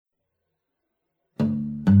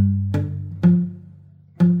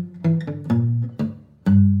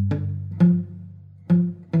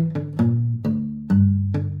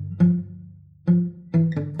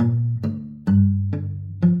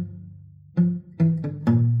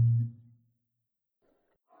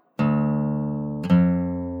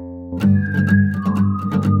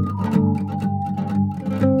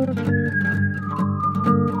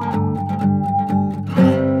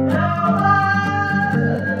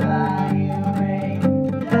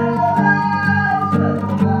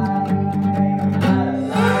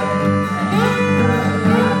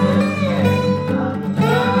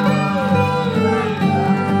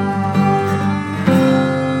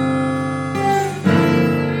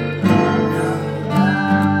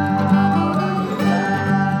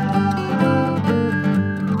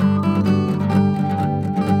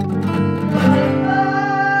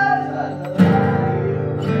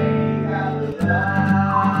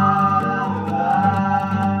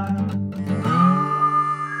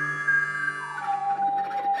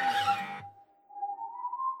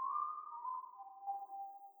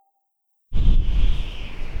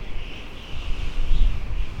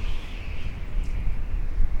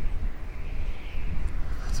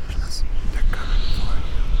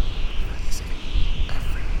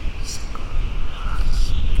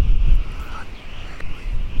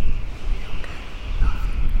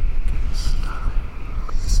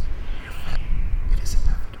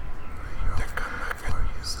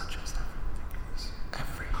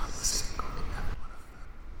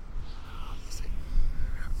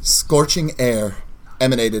Scorching air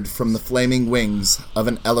emanated from the flaming wings of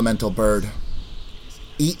an elemental bird.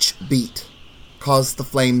 Each beat caused the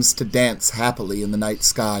flames to dance happily in the night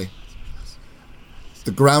sky.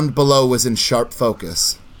 The ground below was in sharp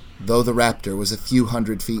focus, though the raptor was a few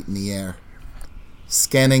hundred feet in the air.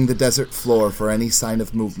 Scanning the desert floor for any sign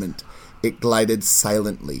of movement, it glided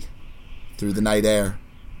silently through the night air.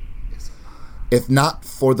 If not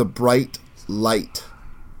for the bright light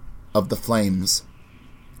of the flames,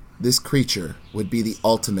 this creature would be the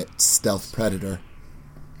ultimate stealth predator.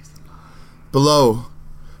 Below,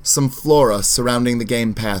 some flora surrounding the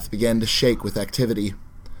game path began to shake with activity.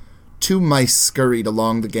 2 mice scurried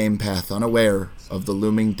along the game path, unaware of the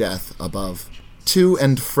looming death above. To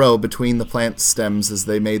and fro between the plant stems as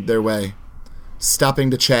they made their way,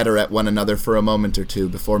 stopping to chatter at one another for a moment or two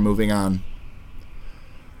before moving on.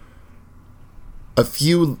 A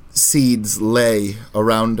few seeds lay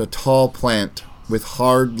around a tall plant with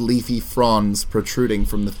hard, leafy fronds protruding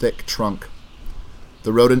from the thick trunk.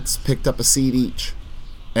 The rodents picked up a seed each,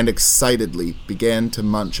 and excitedly began to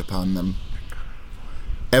munch upon them,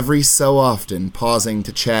 every so often pausing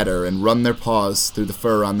to chatter and run their paws through the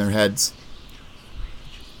fur on their heads.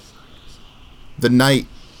 The night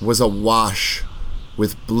was awash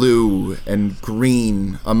with blue and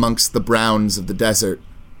green amongst the browns of the desert.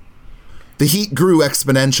 The heat grew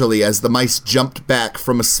exponentially as the mice jumped back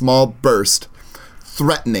from a small burst,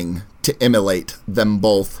 threatening to immolate them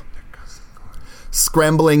both.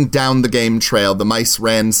 Scrambling down the game trail, the mice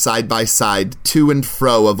ran side by side, to and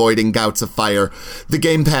fro, avoiding gouts of fire. The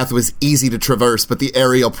game path was easy to traverse, but the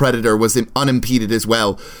aerial predator was unimpeded as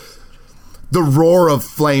well. The roar of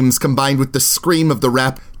flames combined with the scream of the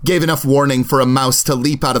raptor gave enough warning for a mouse to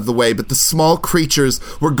leap out of the way, but the small creatures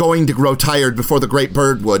were going to grow tired before the great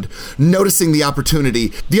bird would. Noticing the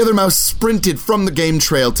opportunity, the other mouse sprinted from the game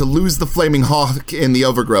trail to lose the flaming hawk in the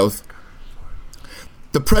overgrowth.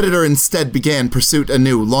 The predator instead began pursuit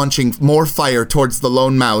anew, launching more fire towards the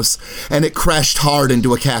lone mouse, and it crashed hard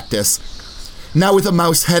into a cactus. Now with a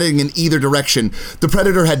mouse heading in either direction, the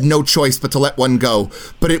predator had no choice but to let one go,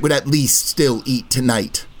 but it would at least still eat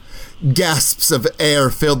tonight. Gasps of air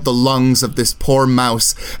filled the lungs of this poor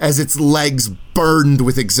mouse as its legs burned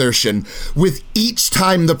with exertion. With each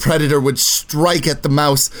time the predator would strike at the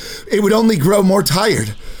mouse, it would only grow more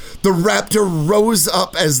tired. The raptor rose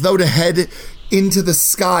up as though to head into the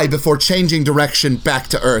sky before changing direction back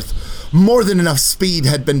to Earth. More than enough speed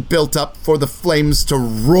had been built up for the flames to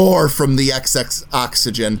roar from the excess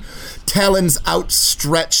oxygen. Talons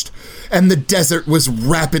outstretched, and the desert was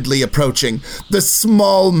rapidly approaching. The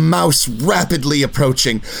small mouse rapidly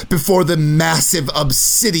approaching before the massive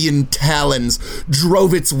obsidian talons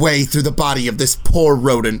drove its way through the body of this poor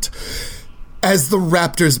rodent. As the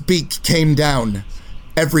raptor's beak came down,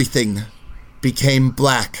 everything became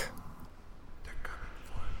black.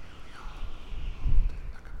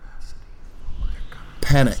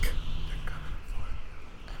 Panic.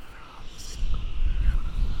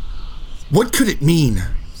 What could it mean?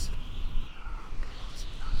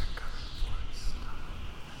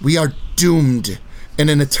 We are doomed in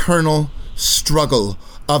an eternal struggle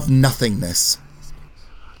of nothingness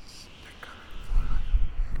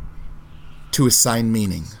to assign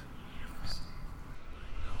meaning.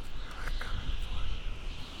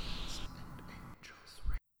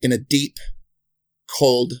 In a deep,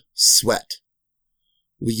 cold sweat,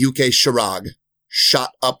 Wiyuke Shirag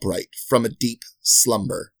shot upright from a deep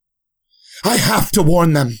slumber. I have to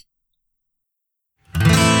warn them!